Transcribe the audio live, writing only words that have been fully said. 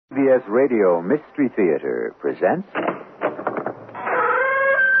CBS Radio Mystery Theater presents...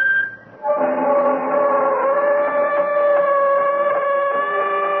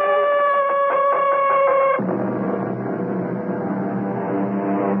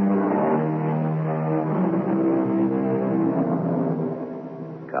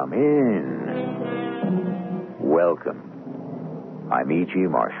 Come in. Welcome. I'm E.G.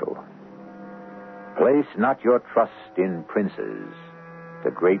 Marshall. Place not your trust in princes. The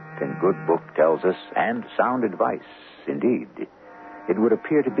great and good book tells us, and sound advice, indeed, it would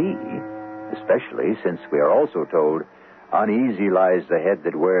appear to be, especially since we are also told, uneasy lies the head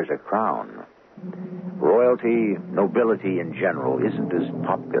that wears a crown. Royalty, nobility in general, isn't as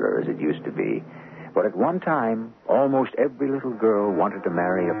popular as it used to be, but at one time, almost every little girl wanted to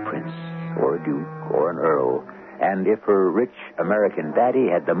marry a prince, or a duke, or an earl, and if her rich American daddy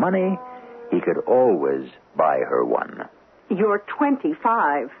had the money, he could always buy her one. You're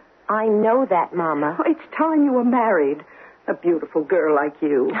 25. I know that, Mama. Oh, it's time you were married. A beautiful girl like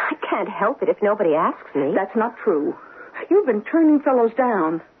you. I can't help it if nobody asks me. That's not true. You've been turning fellows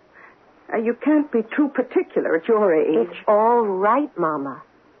down. You can't be too particular at your age. It's all right, Mama.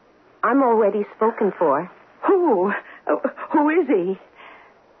 I'm already spoken for. Who? Who is he?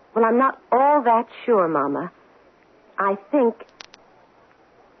 Well, I'm not all that sure, Mama. I think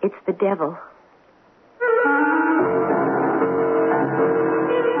it's the devil.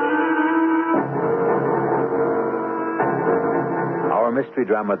 Our mystery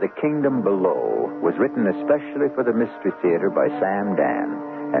drama, The Kingdom Below, was written especially for the Mystery Theater by Sam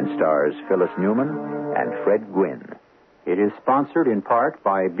Dan and stars Phyllis Newman and Fred Gwynne. It is sponsored in part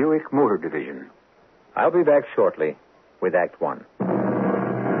by Buick Motor Division. I'll be back shortly with Act One.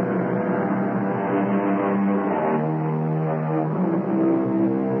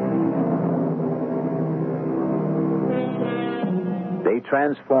 They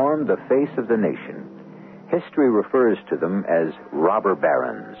transformed the face of the nation. History refers to them as robber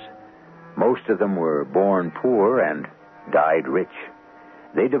barons. Most of them were born poor and died rich.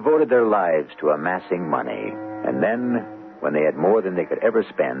 They devoted their lives to amassing money, and then, when they had more than they could ever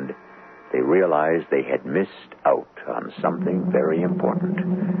spend, they realized they had missed out on something very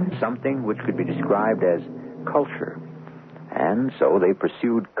important, something which could be described as culture. And so they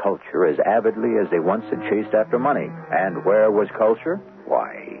pursued culture as avidly as they once had chased after money. And where was culture?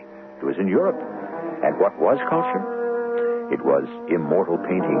 Why, it was in Europe. And what was culture? It was immortal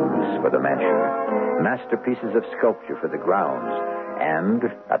paintings for the mansion, masterpieces of sculpture for the grounds, and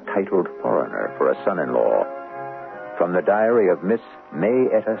a titled foreigner for a son-in-law. From the diary of Miss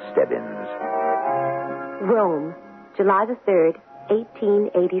Mayetta Stebbins. Rome, July the 3rd,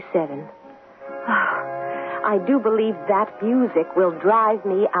 1887. I do believe that music will drive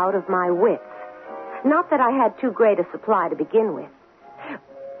me out of my wits. Not that I had too great a supply to begin with.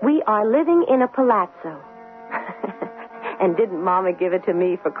 We are living in a palazzo. And didn't Mama give it to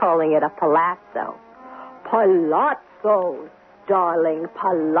me for calling it a palazzo? Palazzo, darling,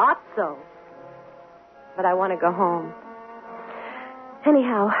 palazzo. But I want to go home.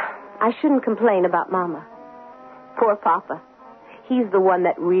 Anyhow, I shouldn't complain about Mama. Poor Papa. He's the one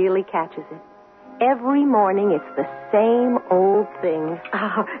that really catches it. Every morning it's the same old thing.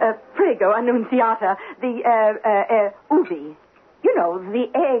 Prego, Annunziata, the, ubi. You know, the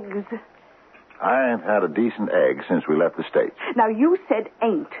eggs. I ain't had a decent egg since we left the States. Now, you said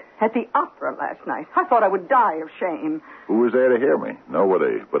ain't at the opera last night. I thought I would die of shame. Who was there to hear me?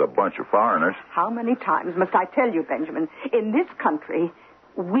 Nobody but a bunch of foreigners. How many times must I tell you, Benjamin? In this country,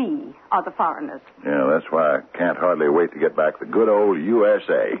 we are the foreigners. Yeah, that's why I can't hardly wait to get back to good old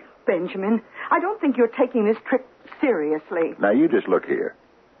USA. Benjamin, I don't think you're taking this trip seriously. Now, you just look here.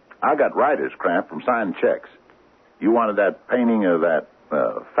 I got writer's cramp from signing checks. You wanted that painting of that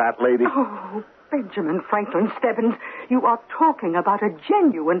fat lady? Oh, Benjamin Franklin Stebbins, you are talking about a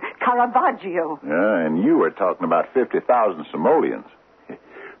genuine Caravaggio. Yeah, and you were talking about 50,000 simoleons.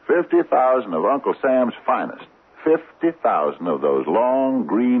 50,000 of Uncle Sam's finest. 50,000 of those long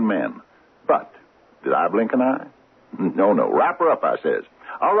green men. But, did I blink an eye? No. Wrap her up, I says.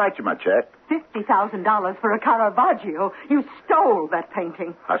 I'll write you my check. $50,000 for a Caravaggio. You stole that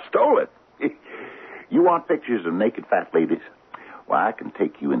painting. I stole it. You want pictures of naked fat ladies? Why, I can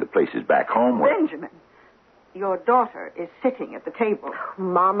take you into places back home where... Benjamin, your daughter is sitting at the table.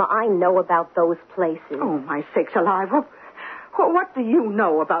 Mama, I know about those places. Oh, my sakes alive. What do you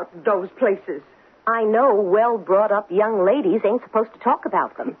know about those places? I know well-brought-up young ladies ain't supposed to talk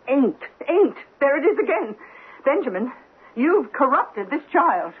about them. Ain't. There it is again. Benjamin, you've corrupted this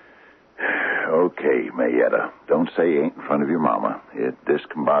child. Okay, Mayetta. Don't say ain't in front of your mama. It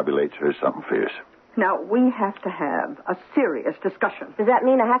discombobulates her something fierce. Now, we have to have a serious discussion. Does that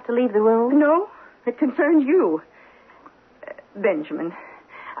mean I have to leave the room? No, it concerns you. Benjamin,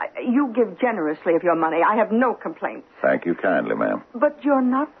 you give generously of your money. I have no complaints. Thank you kindly, ma'am. But you're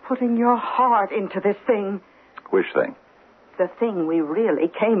not putting your heart into this thing. Which thing? The thing we really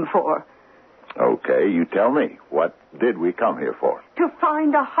came for. Okay, you tell me. What did we come here for? To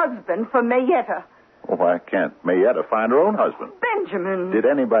find a husband for Mayetta. Well, why can't Mayetta find her own husband? Benjamin. Did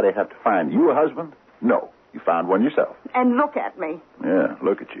anybody have to find you a husband? No. You found one yourself. And look at me. Yeah,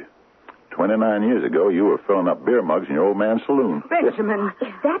 look at you. 29 years ago, you were filling up beer mugs in your old man's saloon. Benjamin.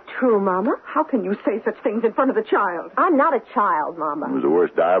 Is that true, Mama? How can you say such things in front of the child? I'm not a child, It Mama. was the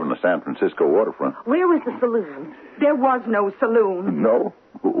worst dive on the San Francisco waterfront. Where was the saloon? There was no saloon. No?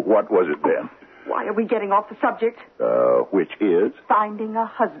 What was it then? Why are we getting off the subject? Which is? Finding a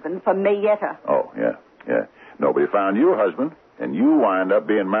husband for Mayetta. Oh, yeah. Nobody found you a husband, and you wind up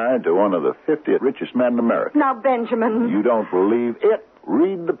being married to one of the 50 richest men in America. Now, Benjamin. You don't believe it?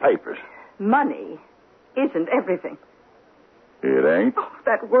 Read the papers. Money isn't everything. It ain't? Oh,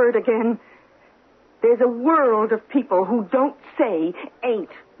 that word again. There's a world of people who don't say ain't.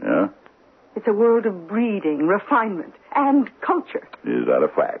 Yeah? It's a world of breeding, refinement, and culture. Is that a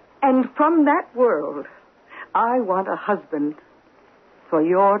fact? And from that world, I want a husband for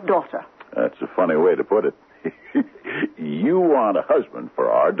your daughter. That's a funny way to put it. You want a husband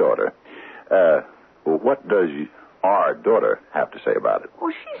for our daughter. What does our daughter have to say about it?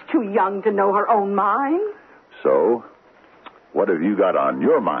 Oh, she's too young to know her own mind. So, what have you got on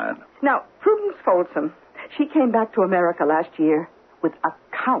your mind? Now, Prudence Folsom, she came back to America last year with a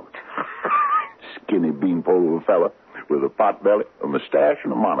count. Skinny beanpole of a fella with a pot belly, a mustache,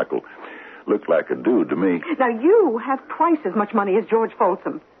 and a monocle. Looks like a dude to me. Now, you have twice as much money as George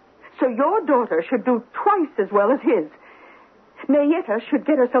Folsom. So your daughter should do twice as well as his. Mayetta should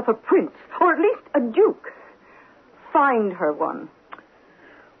get herself a prince, or at least a duke. Find her one.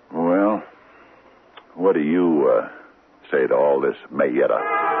 Well, what do you say to all this, Mayetta?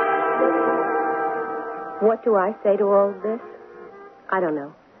 What do I say to all this? I don't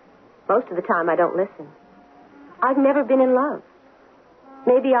know. Most of the time, I don't listen. I've never been in love.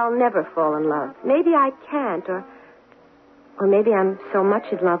 Maybe I'll never fall in love. Maybe I can't, or maybe I'm so much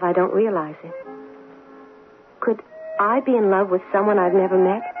in love I don't realize it. Could I be in love with someone I've never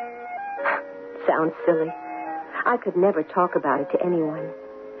met? Sounds silly. I could never talk about it to anyone.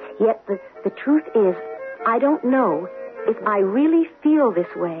 Yet the truth is, I don't know if I really feel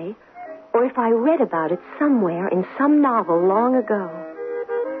this way or if I read about it somewhere in some novel long ago.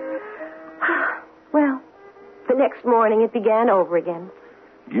 Well, the next morning it began over again.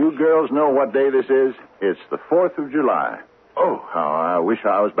 You girls know what day this is? It's the 4th of July. Oh, how I wish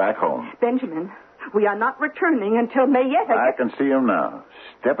I was back home. Benjamin, we are not returning until Mayetta... I can see him now,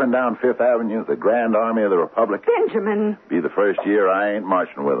 stepping down Fifth Avenue, the Grand Army of the Republic. Benjamin! Be the first year I ain't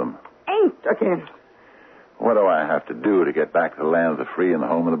marching with them. Ain't again. What do I have to do to get back to the land of the free and the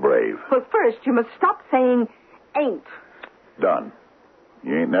home of the brave? Well, first, you must stop saying ain't. Done.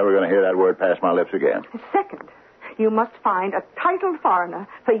 You ain't never going to hear that word pass my lips again. Second, you must find a titled foreigner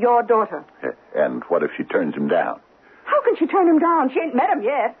for your daughter. And what if she turns him down? How can she turn him down? She ain't met him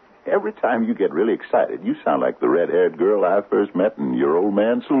yet. Every time you get really excited, you sound like the red-haired girl I first met in your old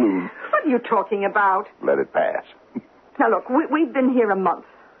man's saloon. What are you talking about? Let it pass. Now, look, we've been here a month.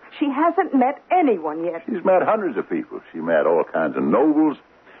 She hasn't met anyone yet. She's met hundreds of people. She met all kinds of nobles,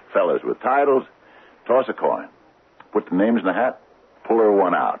 fellas with titles. Toss a coin. Put the names in the hat. Pull her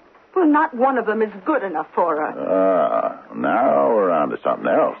one out. Well, not one of them is good enough for her. Now we're on to something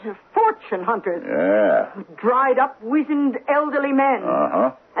else. Fortune hunters. Yeah. Dried up, wizened, elderly men.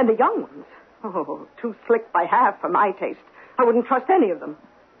 Uh-huh. And the young ones. Oh, too slick by half for my taste. I wouldn't trust any of them.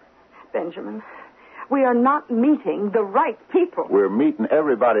 Benjamin, we are not meeting the right people. We're meeting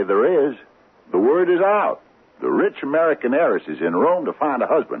everybody there is. The word is out. The rich American heiress is in Rome to find a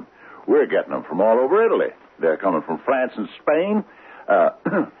husband. We're getting them from all over Italy. They're coming from France and Spain.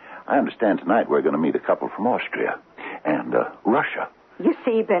 I understand tonight we're going to meet a couple from Austria and Russia. You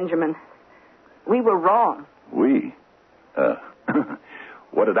see, Benjamin, we were wrong. We?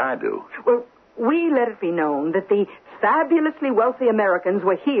 What did I do? Well, we let it be known that the fabulously wealthy Americans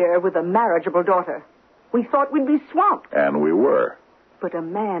were here with a marriageable daughter. We thought we'd be swamped. And we were. But a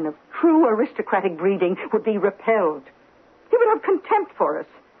man of true aristocratic breeding would be repelled. He would have contempt for us.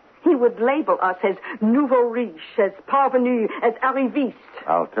 He would label us as nouveau riche, as parvenu, as arriviste.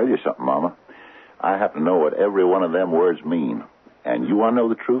 I'll tell you something, Mama. I happen to know what every one of them words mean. And you want to know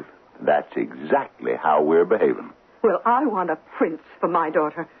the truth? That's exactly how we're behaving. Well, I want a prince for my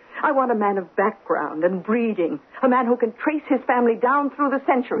daughter. I want a man of background and breeding. A man who can trace his family down through the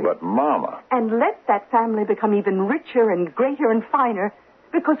centuries. But, Mama... And let that family become even richer and greater and finer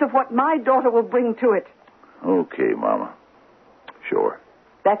because of what my daughter will bring to it. Okay, Mama. Sure.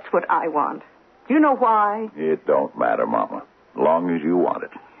 That's what I want. Do you know why? It don't matter, Mama. As long as you want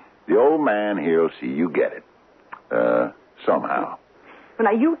it. The old man here'll see you get it. Somehow.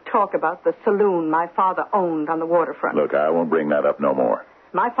 Now, you talk about the saloon my father owned on the waterfront. Look, I won't bring that up no more.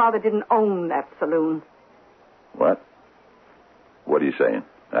 My father didn't own that saloon. What? What are you saying?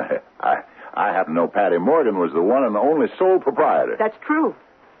 I happen to know Patty Morgan was the one and the only sole proprietor. That's true.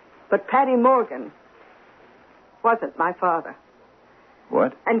 But Patty Morgan wasn't my father.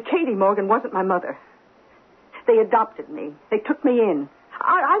 What? And Katie Morgan wasn't my mother. They adopted me. They took me in.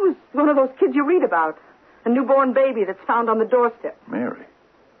 I was one of those kids you read about. A newborn baby that's found on the doorstep. Mary,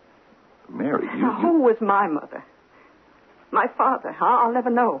 you... Now, who was my mother? My father? I'll never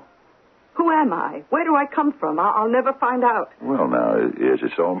know. Who am I? Where do I come from? I'll never find out. Well, now, is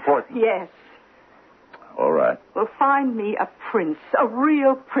it so important? Yes. All right. Well, find me a prince, a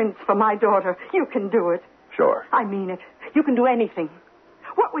real prince for my daughter. You can do it. Sure. I mean it. You can do anything.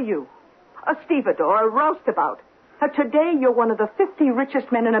 What were you? A stevedore, a roustabout. Today, you're one of the 50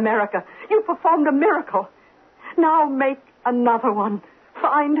 richest men in America. You performed a miracle. Now make another one.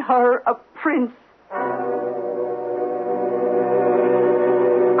 Find her a prince.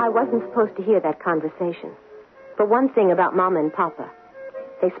 I wasn't supposed to hear that conversation. For one thing about Mama and Papa,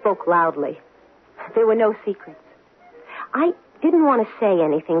 they spoke loudly. There were no secrets. I didn't want to say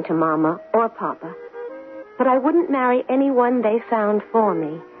anything to Mama or Papa, but I wouldn't marry anyone they found for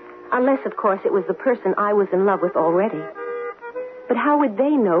me. Unless, of course, it was the person I was in love with already. But how would they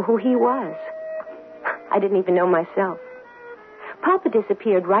know who he was? I didn't even know myself. Papa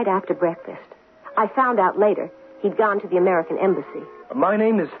disappeared right after breakfast. I found out later he'd gone to the American Embassy. My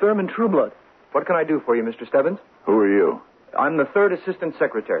name is Thurman Trueblood. What can I do for you, Mr. Stebbins? Who are you? I'm the third assistant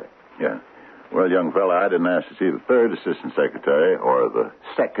secretary. Yeah. Well, young fella, I didn't ask to see the third assistant secretary or the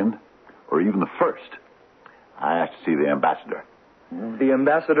second or even the first. I asked to see the ambassador. The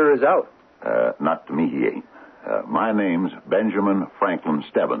ambassador is out. Not to me, he ain't. My name's Benjamin Franklin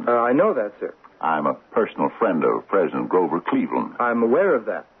Stebbins. I know that, sir. I'm a personal friend of President Grover Cleveland. I'm aware of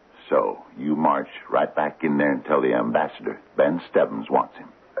that. So, you march right back in there and tell the ambassador Ben Stebbins wants him.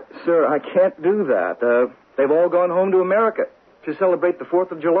 Sir, I can't do that. They've all gone home to America to celebrate the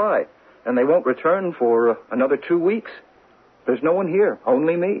 4th of July, and they won't return for another 2 weeks. There's no one here,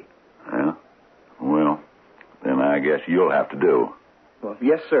 only me. Yeah? Well, then I guess you'll have to do. Well,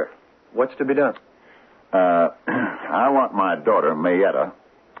 yes, sir. What's to be done? I want my daughter, Mayetta,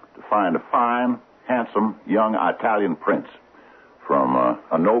 to find a fine, handsome, young Italian prince from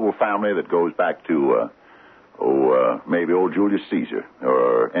a noble family that goes back to, maybe old Julius Caesar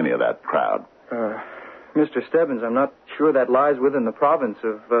or any of that crowd. Mr. Stebbins, I'm not sure that lies within the province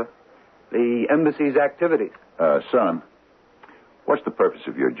of the embassy's activities. Son, what's the purpose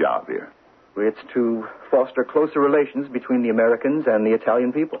of your job here? It's to foster closer relations between the Americans and the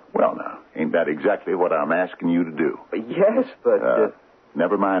Italian people. Well, now, ain't that exactly what I'm asking you to do? Yes, but...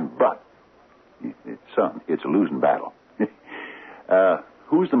 Never mind, but. Son, it's a losing battle.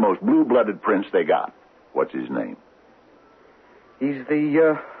 Who's the most blue-blooded prince they got? What's his name? He's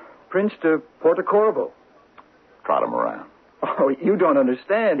the Prince de Portocorvo. Trot him around. Oh, you don't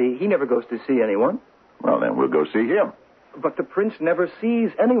understand. He never goes to see anyone. Well, then we'll go see him. But the prince never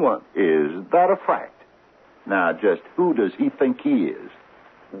sees anyone. Is that a fact? Now, just who does he think he is?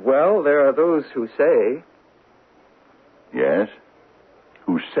 Well, there are those who say... Yes?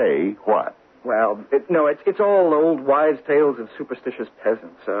 Who say what? Well, it's all old wives' tales of superstitious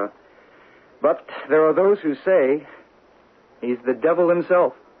peasants. But there are those who say he's the devil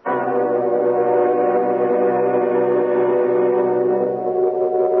himself.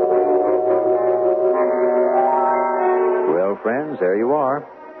 Well, friends, there you are.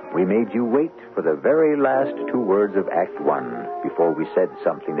 We made you wait for the very last 2 words of Act 1 before we said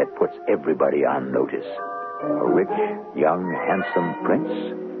something that puts everybody on notice. A rich, young, handsome prince,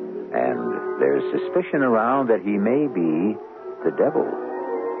 and there's suspicion around that he may be the devil.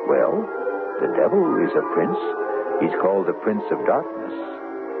 Well, the devil is a prince. He's called the Prince of Darkness.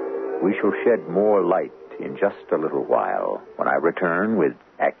 We shall shed more light in just a little while when I return with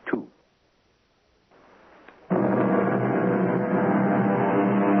Act 2.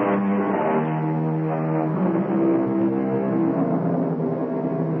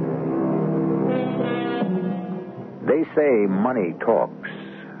 They say money talks.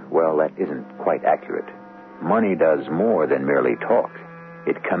 Well, that isn't quite accurate. Money does more than merely talk.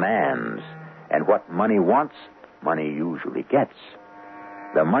 It commands. And what money wants, money usually gets.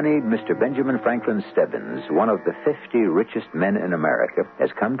 The moneyed Mr. Benjamin Franklin Stebbins, one of the 50 richest men in America, has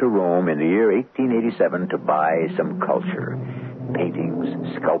come to Rome in the year 1887 to buy some culture, paintings,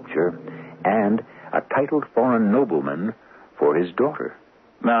 sculpture, and a titled foreign nobleman for his daughter.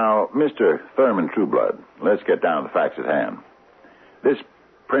 Now, Mr. Thurman Trueblood, let's get down to the facts at hand. This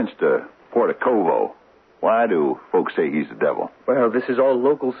Prince de Portocovo, why do folks say he's the devil? Well, this is all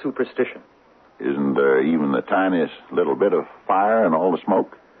local superstition. Isn't there even the tiniest little bit of fire in all the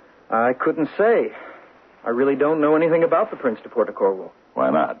smoke? I couldn't say. I really don't know anything about the Prince de Portocovo. Why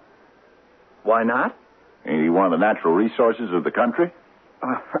not? Why not? Ain't he one of the natural resources of the country?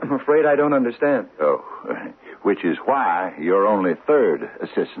 I'm afraid I don't understand. Oh, which is why you're only third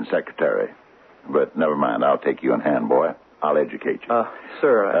assistant secretary. But never mind, I'll take you in hand, boy. I'll educate you.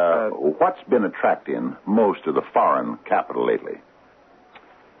 Sir, what's been attracting most of the foreign capital lately?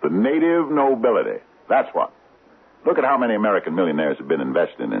 The native nobility. That's what. Look at how many American millionaires have been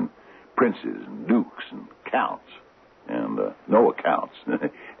investing in princes and dukes and counts and no accounts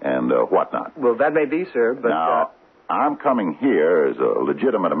and whatnot. Well, that may be, sir, but... Now, I'm coming here as a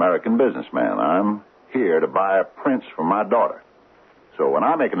legitimate American businessman. I'm here to buy a prince for my daughter. So when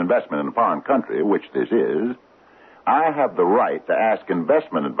I make an investment in a foreign country, which this is, I have the right to ask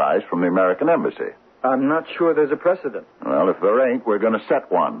investment advice from the American embassy. I'm not sure there's a precedent. Well, if there ain't, we're going to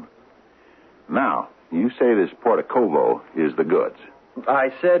set one. Now, you say this Portocovo is the goods. I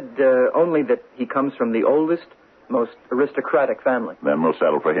said only that he comes from the oldest, most aristocratic family. Then we'll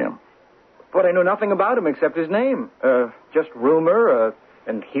settle for him. But I know nothing about him except his name. Just rumor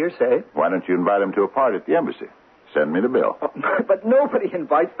and hearsay. Why don't you invite him to a party at the embassy? Send me the bill. But nobody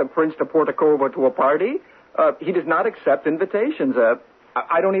invites the Prince de Portocovo to a party. He does not accept invitations.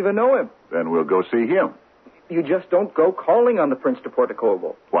 I don't even know him. Then we'll go see him. You just don't go calling on the Prince de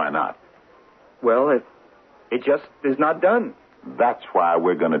Portocovo. Why not? Well, it just is not done. That's why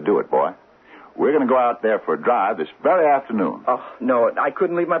we're going to do it, boy. We're going to go out there for a drive this very afternoon. Oh, no, I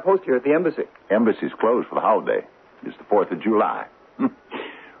couldn't leave my post here at the embassy. Embassy's closed for the holiday. It's the 4th of July.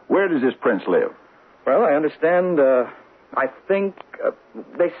 Where does this prince live? Well, I understand, I think,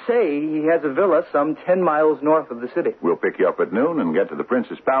 they say he has a villa some 10 miles north of the city. We'll pick you up at noon and get to the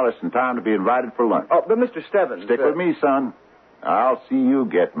prince's palace in time to be invited for lunch. Oh, but Mr. Stebbins... Stick with me, son. I'll see you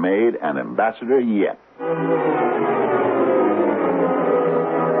get made an ambassador yet.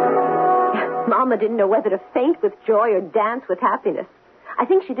 Mama didn't know whether to faint with joy or dance with happiness. I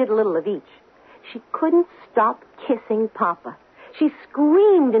think she did a little of each. She couldn't stop kissing Papa. She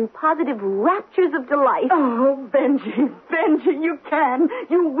screamed in positive raptures of delight. Oh, Benji, you can.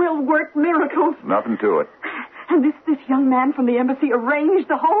 You will work miracles. Nothing to it. And this young man from the embassy arranged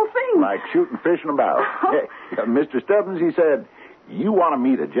the whole thing. Like shooting fish in a barrel. Mr. Stebbins, he said, you want to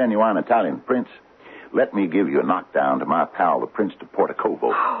meet a genuine Italian prince? Let me give you a knockdown to my pal, the Prince de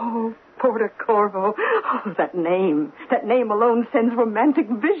Portocovo. Oh, Portocovo. Oh, that name. That name alone sends romantic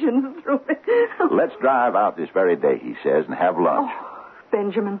visions through it. Let's drive out this very day, he says, and have lunch. Oh,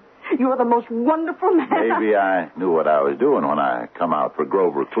 Benjamin, you're the most wonderful man. Maybe I knew what I was doing when I come out for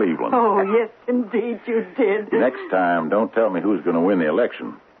Grover Cleveland. Oh, yes, indeed you did. Next time, don't tell me who's going to win the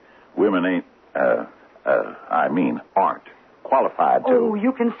election. Women ain't, aren't qualified to. Oh,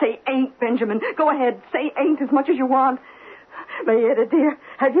 you can say ain't, Benjamin. Go ahead, say ain't as much as you want. Mayetta, dear,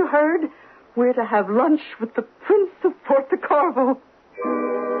 have you heard? We're to have lunch with the Prince of Portocovo.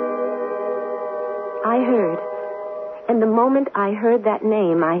 I heard. And the moment I heard that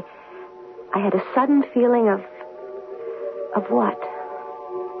name, I had a sudden feeling of what?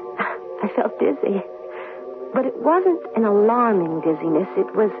 I felt dizzy. But it wasn't an alarming dizziness.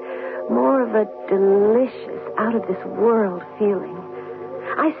 It was more of a delicious, out-of-this-world feeling.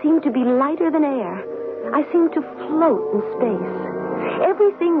 I seemed to be lighter than air. I seemed to float in space.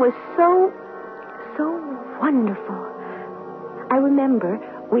 Everything was so wonderful. I remember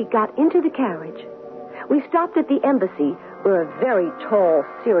we got into the carriage. We stopped at the embassy where a very tall,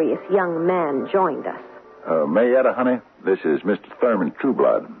 serious young man joined us. Mayetta, honey, this is Mr. Thurman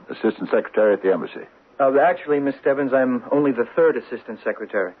Trueblood, Assistant Secretary at the embassy. Actually, Miss Stebbins, I'm only the third Assistant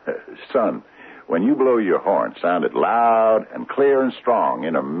Secretary. Son, when you blow your horn, sound it loud and clear and strong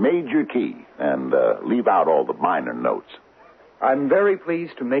in a major key and leave out all the minor notes. I'm very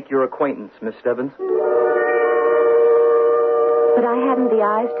pleased to make your acquaintance, Miss Stebbins. But I hadn't the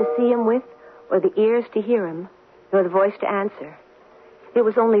eyes to see him with, or the ears to hear him, nor the voice to answer. There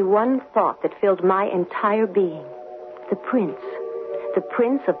was only one thought that filled my entire being. The Prince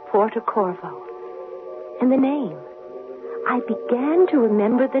of Portocovo. And the name. I began to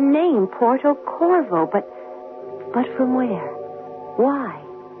remember the name, Portocovo, but from where? Why?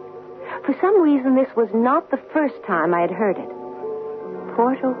 For some reason, this was not the first time I had heard it.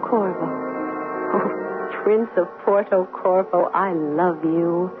 Porto Corvo. Oh, Prince of Porto Corvo, I love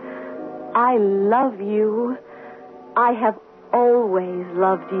you. I love you. I have always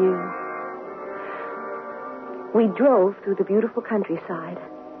loved you. We drove through the beautiful countryside,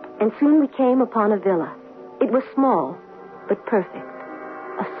 and soon we came upon a villa. It was small, but perfect.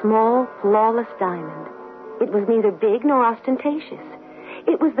 A small, flawless diamond. It was neither big nor ostentatious.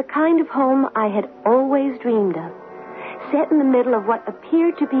 It was the kind of home I had always dreamed of, set in the middle of what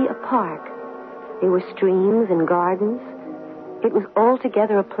appeared to be a park. There were streams and gardens. It was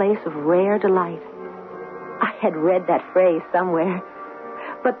altogether a place of rare delight. I had read that phrase somewhere,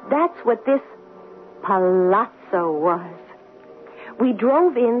 but that's what this palazzo was. We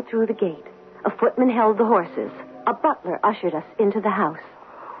drove in through the gate. A footman held the horses. A butler ushered us into the house.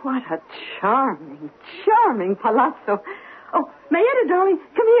 What a charming, charming palazzo. Oh, Mayetta, darling,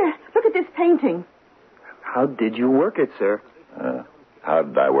 come here. Look at this painting. How did you work it, sir? How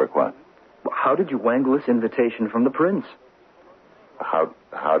did I work what? How did you wangle this invitation from the prince? How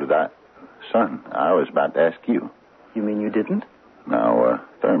did I... Son, I was about to ask you. You mean you didn't? Now,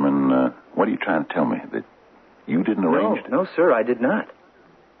 Thurman, what are you trying to tell me? That you didn't arrange it? No, sir, I did not.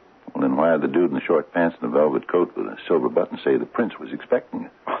 Well, then why did the dude in the short pants and the velvet coat with a silver button say the prince was expecting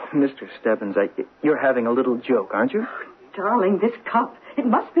it? Oh, Mr. Stebbins, you're having a little joke, aren't you? Darling, this cup, it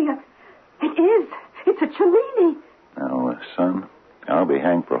must be It is. It's a Cellini. Now, son, I'll be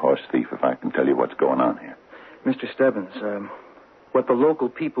hanged for a horse thief if I can tell you what's going on here. Mr. Stebbins, what the local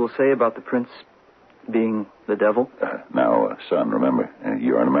people say about the prince being the devil? Now, son, remember,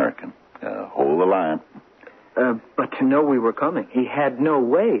 you're an American. Hold the line. But to know we were coming, he had no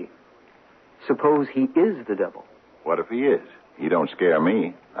way. Suppose he is the devil. What if he is? He don't scare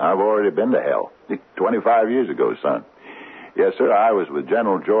me. I've already been to hell. 25 years ago, son. Yes, sir, I was with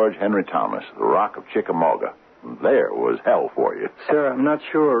General George Henry Thomas, the Rock of Chickamauga. There was hell for you. Sir, I'm not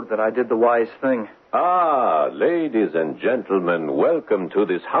sure that I did the wise thing. Ah, ladies and gentlemen, welcome to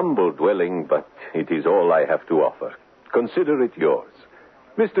this humble dwelling, but it is all I have to offer. Consider it yours.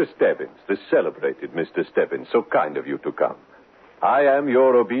 Mr. Stebbins, the celebrated Mr. Stebbins, so kind of you to come. I am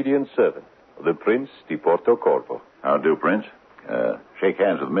your obedient servant, the Prince di Porto Corvo. How do, Prince? Shake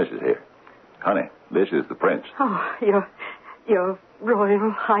hands with the missus here. Honey, this is the Prince. Oh, your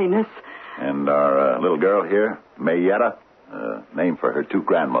Royal Highness. And our little girl here, Mayetta, name for her two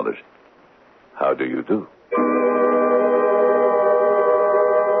grandmothers. How do you do?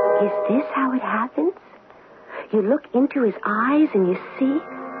 Is this how it happens? You look into his eyes and you see...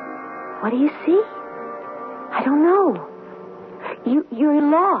 What do you see? I don't know. You're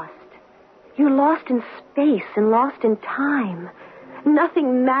lost. You're lost in space and lost in time.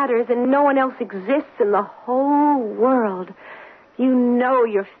 Nothing matters and no one else exists in the whole world. You know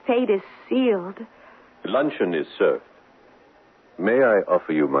your fate is sealed. Luncheon is served. May I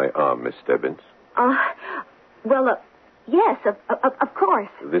offer you my arm, Miss Stebbins? Yes, of course.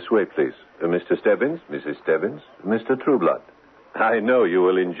 This way, please. Mr. Stebbins, Mrs. Stebbins, Mr. Trueblood. I know you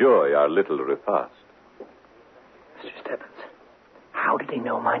will enjoy our little repast. Mr. Stebbins, how did he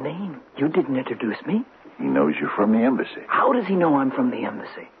know my name? You didn't introduce me. He knows you're from the embassy. How does he know I'm from the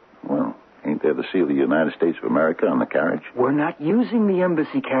embassy? Well, ain't there the seal of the United States of America on the carriage? We're not using the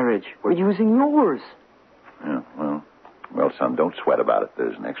embassy carriage. We're using yours. Yeah, well, son, don't sweat about it.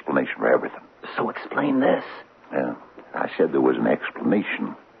 There's an explanation for everything. So explain this. Yeah, I said there was an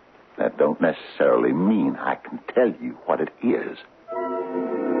explanation. That don't necessarily mean I can tell you what it is.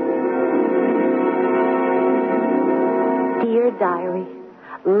 Dear Diary,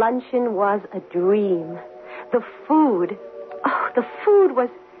 luncheon was a dream. The food was...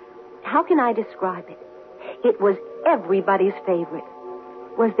 How can I describe it? It was everybody's favorite.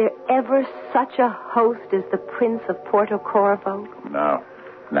 Was there ever such a host as the Prince of Porto Corvo?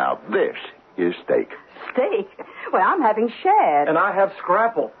 Now this is steak. Steak? Well, I'm having shad. And I have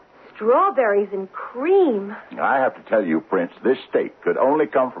scrapple. Strawberries and cream. I have to tell you, Prince, this steak could only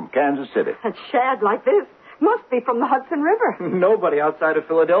come from Kansas City. And shad like this must be from the Hudson River. Nobody outside of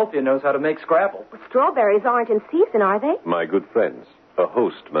Philadelphia knows how to make scrapple. Strawberries aren't in season, are they? My good friends, a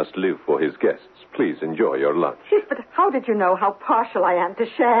host must live for his guests. Please enjoy your lunch. Yes, but how did you know how partial I am to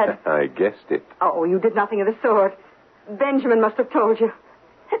shad? I guessed it. Oh, you did nothing of the sort. Benjamin must have told you.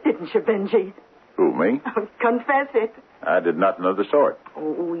 Didn't you, Benji? Who, me? Oh, confess it. I did nothing of the sort.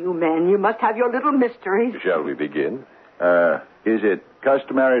 Oh, you men, you must have your little mysteries. Shall we begin? Is it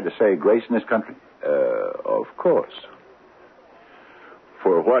customary to say grace in this country? Of course.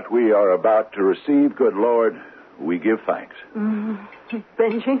 For what we are about to receive, good Lord, we give thanks.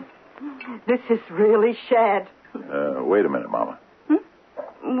 Benji, this is really shad. Wait a minute, Mama.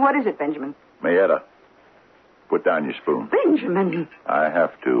 What is it, Benjamin? Mayetta, Put down your spoon. Benjamin! I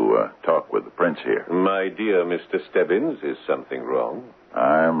have to talk with the prince here. My dear Mr. Stebbins, is something wrong?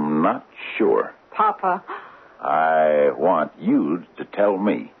 I'm not sure. Papa. I want you to tell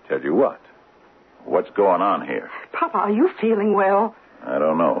me. Tell you what? What's going on here? Papa, are you feeling well? I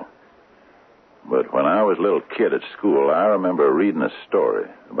don't know. But when I was a little kid at school, I remember reading a story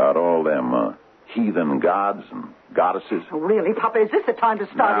about all them heathen gods and goddesses. Oh, really, Papa? Is this the time to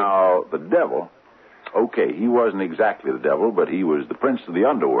start Now, the devil, okay, he wasn't exactly the devil, but he was the prince of the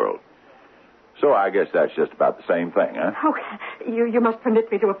underworld. So I guess that's just about the same thing, huh? Oh, you must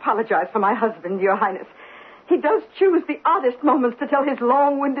permit me to apologize for my husband, Your Highness. He does choose the oddest moments to tell his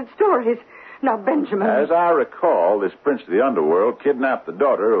long-winded stories. Now, Benjamin... As I recall, this prince of the underworld kidnapped the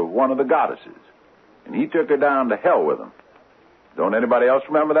daughter of one of the goddesses. And he took her down to hell with him. Don't anybody else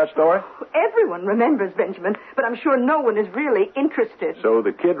remember that story? Everyone remembers, Benjamin, but I'm sure no one is really interested. So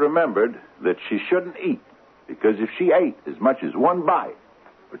the kid remembered that she shouldn't eat, because if she ate as much as one bite,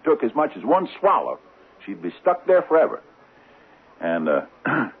 or took as much as one swallow, she'd be stuck there forever. And,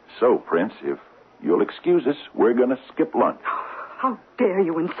 so, Prince, if you'll excuse us, we're going to skip lunch. How dare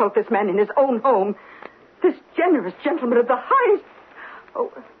you insult this man in his own home? This generous gentleman of the highest...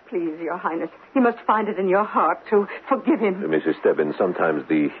 Oh, please, Your Highness, you must find it in your heart to forgive him. Mrs. Stebbins, sometimes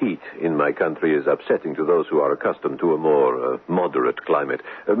the heat in my country is upsetting to those who are accustomed to a more moderate climate.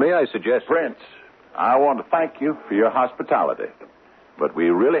 May I suggest... Prince, I want to thank you for your hospitality. But we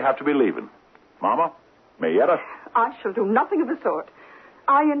really have to be leaving. Mama? Mayetta? I shall do nothing of the sort.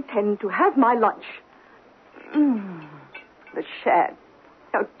 I intend to have my lunch. The shad.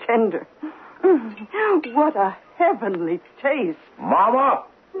 How tender. What a heavenly taste. Mama!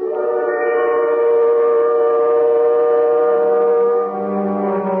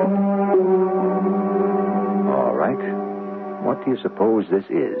 All right. What do you suppose this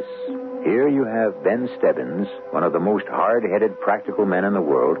is? Here you have Ben Stebbins, one of the most hard-headed practical men in the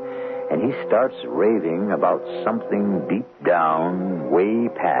world, and he starts raving about something deep down, way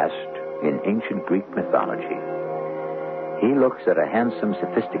past, in ancient Greek mythology. He looks at a handsome,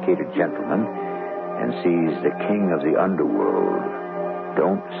 sophisticated gentleman and sees the king of the underworld.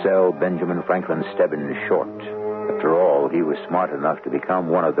 Don't sell Benjamin Franklin Stebbins short. After all, he was smart enough to become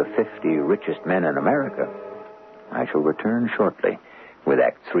one of the 50 richest men in America. I shall return shortly with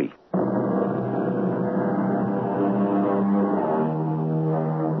Act 3.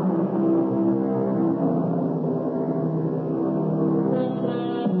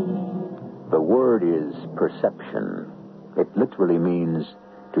 The word is perception. It literally means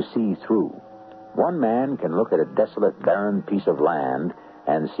to see through. One man can look at a desolate, barren piece of land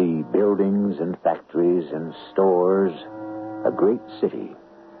and see buildings and factories and stores, a great city.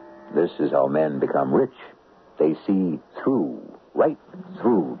 This is how men become rich. They see through, right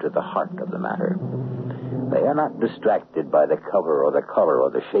through to the heart of the matter. They are not distracted by the cover or the color or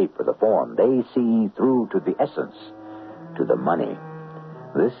the shape or the form. They see through to the essence, to the money.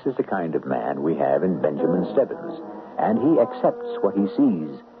 This is the kind of man we have in Benjamin Stebbins, and he accepts what he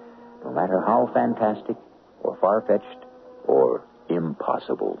sees, no matter how fantastic or far-fetched or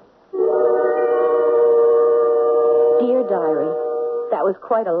impossible. Dear Diary, that was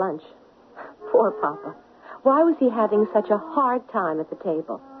quite a lunch. Poor Papa. Why was he having such a hard time at the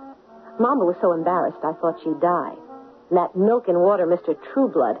table? Mama was so embarrassed I thought she'd die. And that milk and water Mr.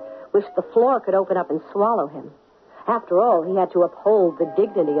 Trueblood wished the floor could open up and swallow him. After all, he had to uphold the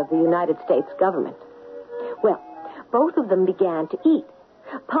dignity of the United States government. Well, both of them began to eat.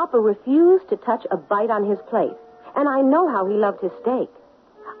 Papa refused to touch a bite on his plate, and I know how he loved his steak.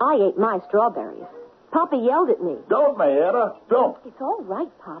 I ate my strawberries. Papa yelled at me. Don't, Mayetta, don't. It's all right,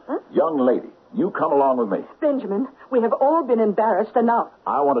 Papa. Young lady, you come along with me. Benjamin, we have all been embarrassed enough.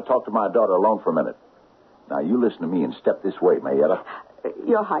 I want to talk to my daughter alone for a minute. Now, you listen to me and step this way, Mayetta.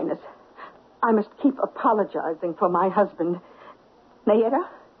 Your Highness, I must keep apologizing for my husband. Mayetta,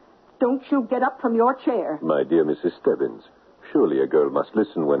 don't you get up from your chair. My dear Mrs. Stebbins, surely a girl must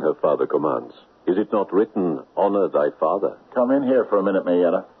listen when her father commands. Is it not written, honor thy father? Come in here for a minute,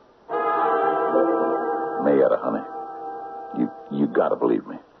 Mayetta. Mayetta, honey, you gotta believe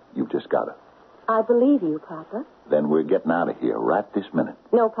me. You've just gotta. I believe you, Papa. Then we're getting out of here right this minute.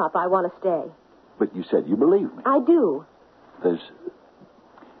 No, Papa, I want to stay. But you said you believe me. I do. There's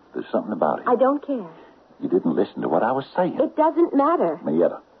something about it. I don't care. You didn't listen to what I was saying. It doesn't matter.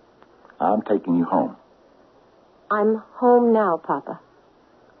 Mayetta, I'm taking you home. I'm home now, Papa.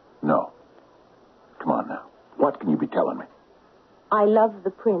 No. Come on now. What can you be telling me? I love the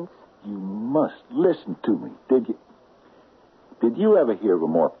prince. You must listen to me, did you? Did you ever hear of a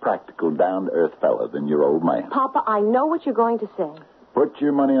more practical, down-to-earth fella than your old man? Papa, I know what you're going to say. Put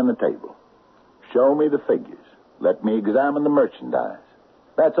your money on the table. Show me the figures. Let me examine the merchandise.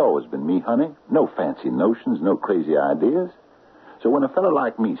 That's always been me, honey. No fancy notions, no crazy ideas. So when a fellow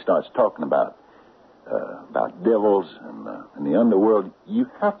like me starts talking about devils and the underworld, you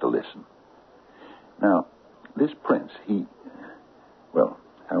have to listen. Now, this prince, well,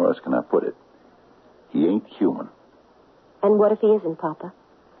 how else can I put it? He ain't human. And what if he isn't, Papa?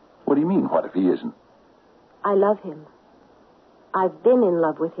 What do you mean, what if he isn't? I love him. I've been in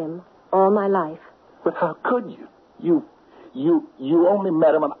love with him all my life. But how could you? You only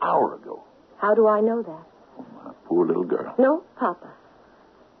met him an hour ago. How do I know that? Oh, my poor little girl. No, Papa.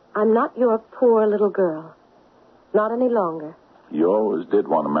 I'm not your poor little girl. Not any longer. You always did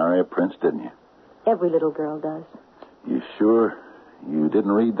want to marry a prince, didn't you? Every little girl does. You sure you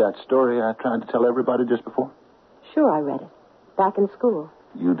didn't read that story I tried to tell everybody just before? Sure, I read it. Back in school.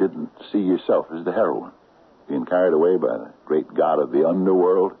 You didn't see yourself as the heroine, being carried away by the great god of the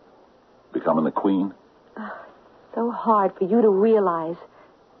underworld, becoming the queen? So hard for you to realize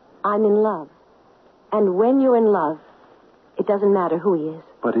I'm in love. And when you're in love, it doesn't matter who he is.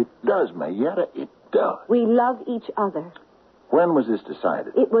 But it does, Mayetta. It does. We love each other. When was this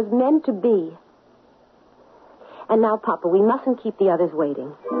decided? It was meant to be. And now, Papa, we mustn't keep the others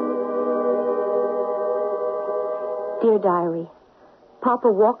waiting. Dear Diary,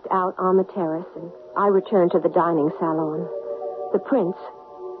 Papa walked out on the terrace, and I returned to the dining salon. The prince,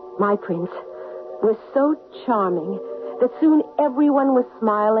 my prince, was so charming that soon everyone was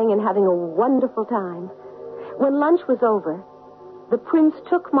smiling and having a wonderful time. When lunch was over, the prince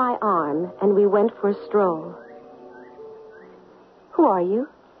took my arm, and we went for a stroll. Who are you?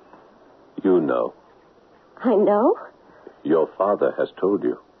 You know. I know? Your father has told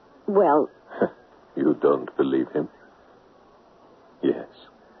you. Well... You don't believe him? Yes.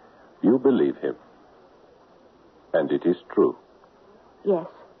 You believe him. And it is true. Yes.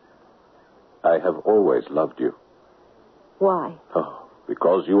 I have always loved you. Why? Oh,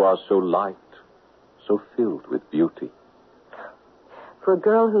 because you are so light, so filled with beauty. For a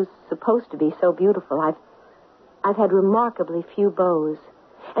girl who's supposed to be so beautiful, I've had remarkably few beaux.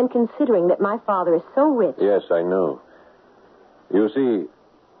 And considering that my father is so rich... Yes, I know. You see,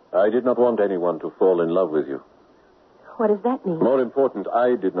 I did not want anyone to fall in love with you. What does that mean? More important,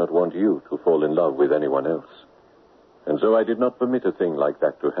 I did not want you to fall in love with anyone else. And so I did not permit a thing like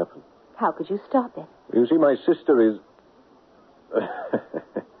that to happen. How could you stop it? You see, my sister is...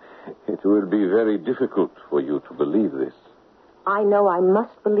 It will be very difficult for you to believe this. I know I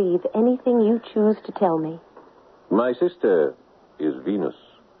must believe anything you choose to tell me. My sister is Venus.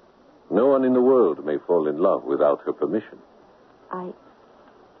 No one in the world may fall in love without her permission.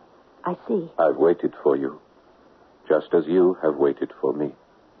 I see. I've waited for you, just as you have waited for me.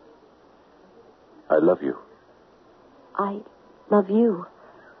 I love you. I love you.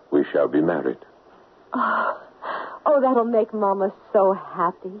 We shall be married. Oh, that'll make Mama so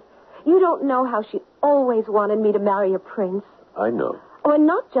happy. You don't know how she always wanted me to marry a prince. I know. Oh, and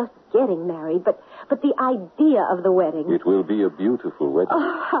not just getting married, but the idea of the wedding. It will be a beautiful wedding.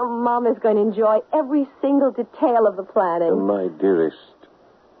 Oh, how Mama's going to enjoy every single detail of the planning. My dearest,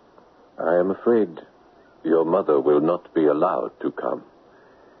 I am afraid your mother will not be allowed to come.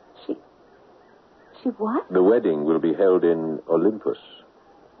 She what? The wedding will be held in Olympus.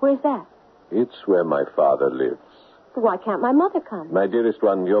 Where's that? It's where my father lives. Why can't my mother come? My dearest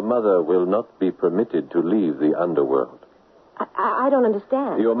one, your mother will not be permitted to leave the underworld. I don't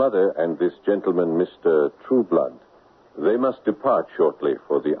understand. Your mother and this gentleman, Mr. Trueblood, they must depart shortly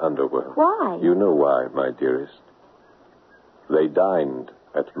for the underworld. Why? You know why, my dearest. They dined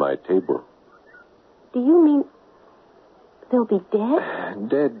at my table. Do you mean they'll be dead?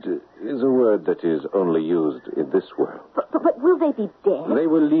 Dead is a word that is only used in this world. But will they be dead? They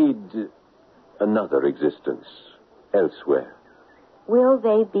will lead another existence elsewhere. Will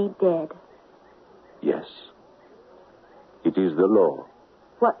they be dead? Yes. It is the law.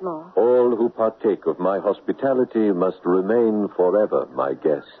 What law? All who partake of my hospitality must remain forever my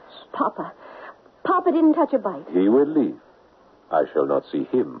guests. Papa didn't touch a bite. He will leave. I shall not see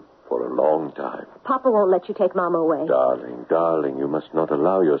him for a long time. Papa won't let you take Mama away. Darling, you must not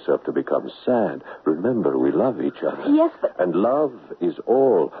allow yourself to become sad. Remember, we love each other. Yes, but... And love is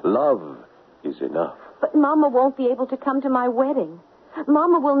all. Love is enough. But Mama won't be able to come to my wedding.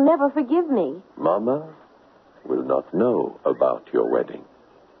 Mama will never forgive me. Mama will not know about your wedding.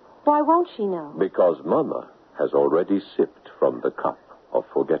 Why won't she know? Because Mama has already sipped from the cup of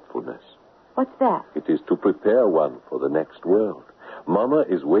forgetfulness. What's that? It is to prepare one for the next world. Mama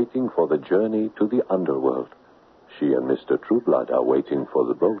is waiting for the journey to the underworld. She and Mr. Trueblood are waiting for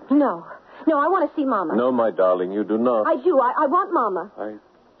the boat. No, I want to see Mama. No, my darling, you do not. I do. I want Mama. I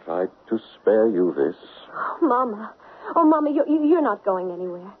tried to spare you this. Oh, Mama. Oh, Mama, you're not going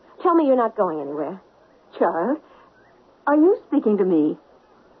anywhere. Tell me you're not going anywhere. Child, are you speaking to me?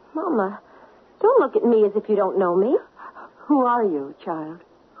 Mama, don't look at me as if you don't know me. Who are you, child?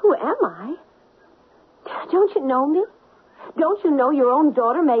 Who am I? Don't you know me? Don't you know your own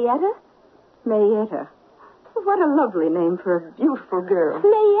daughter, Mayetta? Mayetta. What a lovely name for a beautiful girl.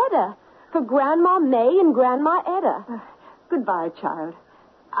 Mayetta, for Grandma May and Grandma Etta. Goodbye, child.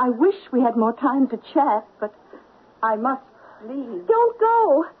 I wish we had more time to chat, but I must leave. Don't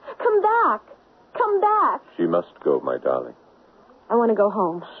go. Come back. Come back. She must go, my darling. I want to go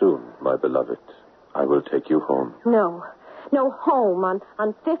home. Soon, my beloved. I will take you home. No, home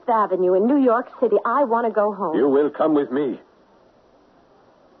on Fifth Avenue in New York City. I want to go home. You will come with me.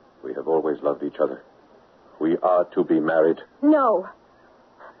 We have always loved each other. We are to be married. No.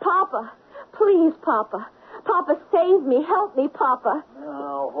 Papa, please, Papa. Papa, save me. Help me, Papa.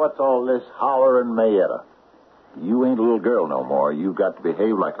 Now, what's all this hollering, Mayetta? You ain't a little girl no more. You've got to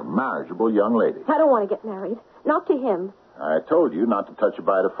behave like a marriageable young lady. I don't want to get married. Not to him. I told you not to touch a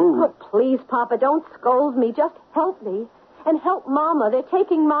bite of food. Oh, please, Papa, don't scold me. Just help me. And help Mama. They're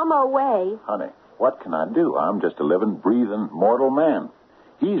taking Mama away. Honey, what can I do? I'm just a living, breathing, mortal man.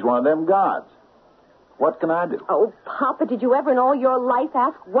 He's one of them gods. What can I do? Oh, Papa, did you ever in all your life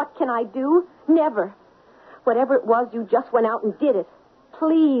ask, what can I do? Never. Whatever it was, you just went out and did it.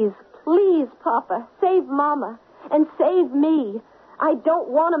 Please, please, Papa, save Mama and save me. I don't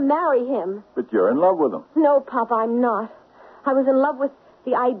want to marry him. But you're in love with him. No, Papa, I'm not. I was in love with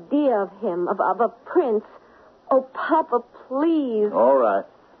the idea of him, of a prince. Oh, Papa, please. All right.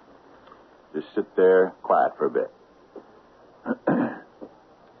 Just sit there quiet for a bit.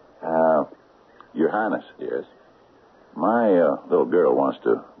 Your Highness. Yes? My little girl wants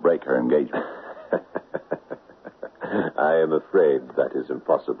to break her engagement. I am afraid that is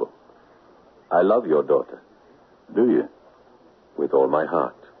impossible. I love your daughter. Do you? With all my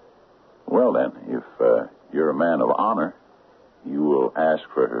heart. Well, then, if you're a man of honor, you will ask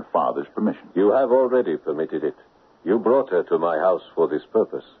for her father's permission. You have already permitted it. You brought her to my house for this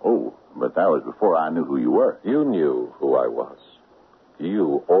purpose. Oh, but that was before I knew who you were. You knew who I was.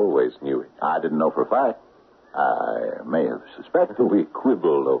 You always knew it. I didn't know for a fact. I may have suspected. We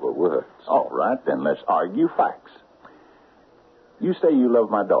quibbled over words. All right, then let's argue facts. You say you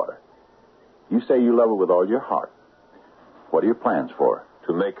love my daughter. You say you love her with all your heart. What are your plans for her?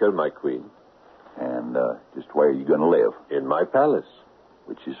 To make her my queen. And just where are you going to live? In my palace.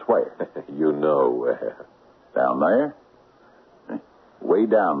 Which is where? You know where. Down there? Way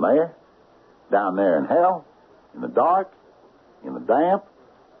down there? Down there in hell? In the dark? In the damp?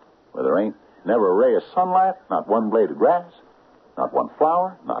 Where there ain't never a ray of sunlight? Not one blade of grass? Not one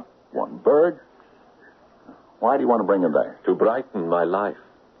flower? Not one bird? Why do you want to bring her there? To brighten my life.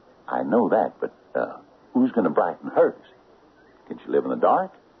 I know that, but who's going to brighten hers? Can she live in the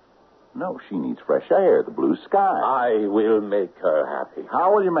dark? No, she needs fresh air, the blue sky. I will make her happy.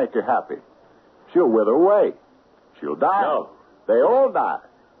 How will you make her happy? She'll wither away. She'll die. No. They all die.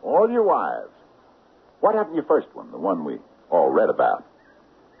 All your wives. What happened to your first one, the one we all read about?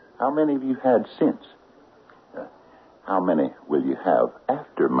 How many have you had since? How many will you have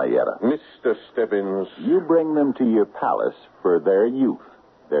after Mayetta? Mr. Stebbins. You bring them to your palace for their youth,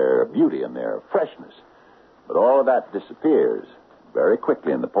 their beauty, and their freshness. But all of that disappears very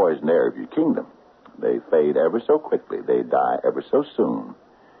quickly in the poisoned air of your kingdom. They fade ever so quickly. They die ever so soon.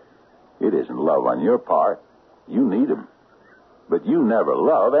 It isn't love on your part. You need them. But you never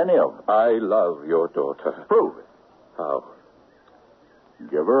love any of them. I love your daughter. Prove it. How?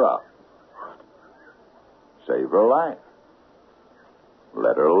 Give her up. Save her life.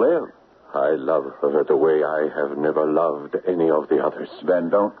 Let her live. I love her the way I have never loved any of the others. Then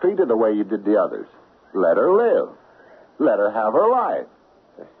don't treat her the way you did the others. Let her live. Let her have her life.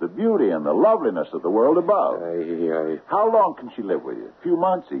 The beauty and the loveliness of the world above. How long can she live with you? A few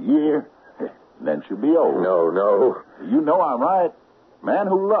months, a year? Then she'll be old. No. You know I'm right. Man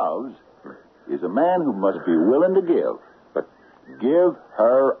who loves is a man who must be willing to give. But give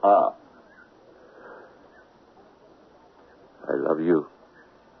her up. I love you.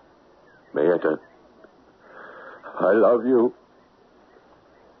 Mayetta. I love you.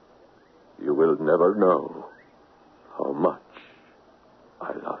 You will never know how much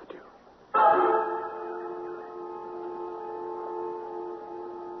I loved you.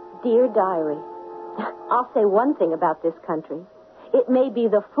 Dear Diary, I'll say one thing about this country. It may be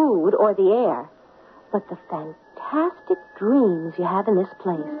the food or the air, but the fantastic dreams you have in this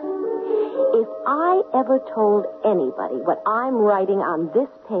place. If I ever told anybody what I'm writing on this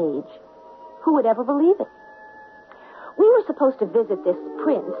page, who would ever believe it? We were supposed to visit this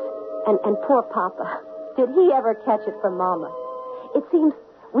prince, and poor Papa. Did he ever catch it from Mama? It seems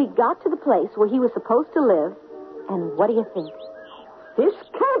we got to the place where he was supposed to live, and what do you think? This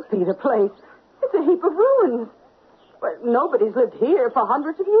can't be the place. It's a heap of ruins. Well, nobody's lived here for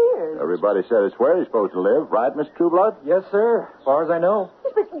hundreds of years. Everybody said it's where he's supposed to live, right, Mr. Trueblood? Yes, sir. As far as I know.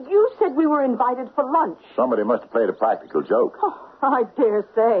 Yes, but you said we were invited for lunch. Somebody must have played a practical joke. Oh, I dare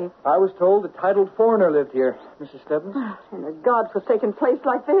say. I was told a titled foreigner lived here, Mrs. Stebbins. In a godforsaken place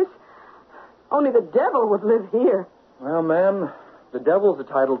like this, only the devil would live here. Well, ma'am, the devil's a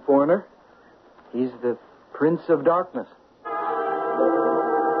titled foreigner. He's the Prince of Darkness.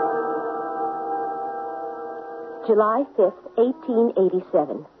 July 5th,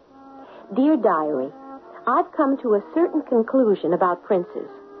 1887. Dear Diary, I've come to a certain conclusion about princes.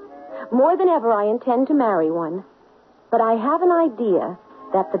 More than ever, I intend to marry one. But I have an idea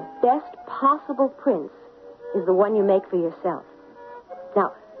that the best possible prince is the one you make for yourself.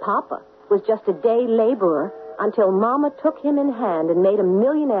 Now, Papa was just a day laborer until Mama took him in hand and made a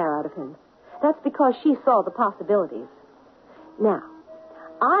millionaire out of him. That's because she saw the possibilities. Now,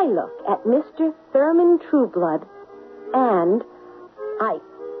 I look at Mr. Thurman Trueblood, and I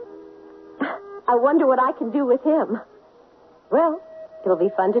wonder what I can do with him. Well, it'll be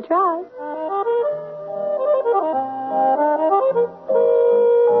fun to try.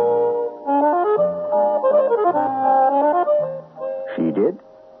 She did,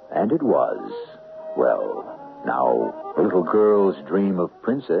 and it was. Well, now, little girls dream of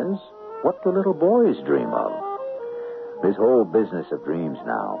princes. What do little boys dream of? This whole business of dreams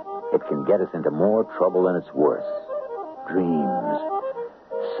now, it can get us into more trouble than it's worth. Dreams.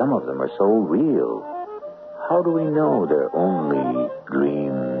 Some of them are so real. How do we know they're only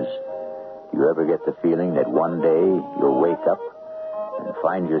dreams? Do you ever get the feeling that one day you'll wake up and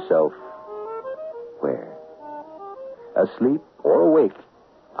find yourself where? Asleep or awake?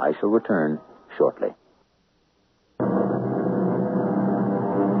 I shall return shortly.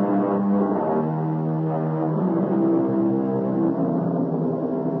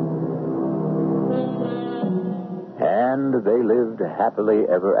 And they lived happily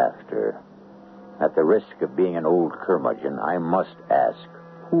ever after. At the risk of being an old curmudgeon, I must ask,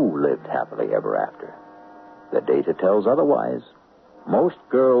 who lived happily ever after? The data tells otherwise. Most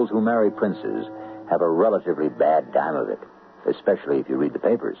girls who marry princes have a relatively bad time of it, especially if you read the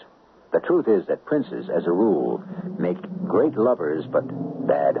papers. The truth is that princes, as a rule, make great lovers but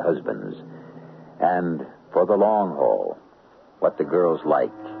bad husbands. And for the long haul, what the girls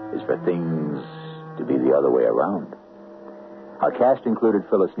like is for things to be the other way around. Our cast included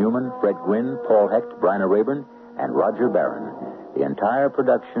Phyllis Newman, Fred Gwynn, Paul Hecht, Bryna Rayburn, and Roger Barron. The entire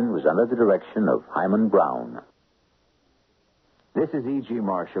production was under the direction of Hyman Brown. This is E.G.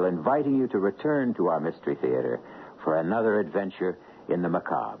 Marshall inviting you to return to our Mystery Theater for another adventure in the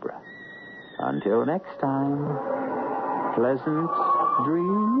macabre. Until next time, pleasant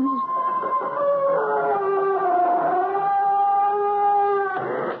dreams.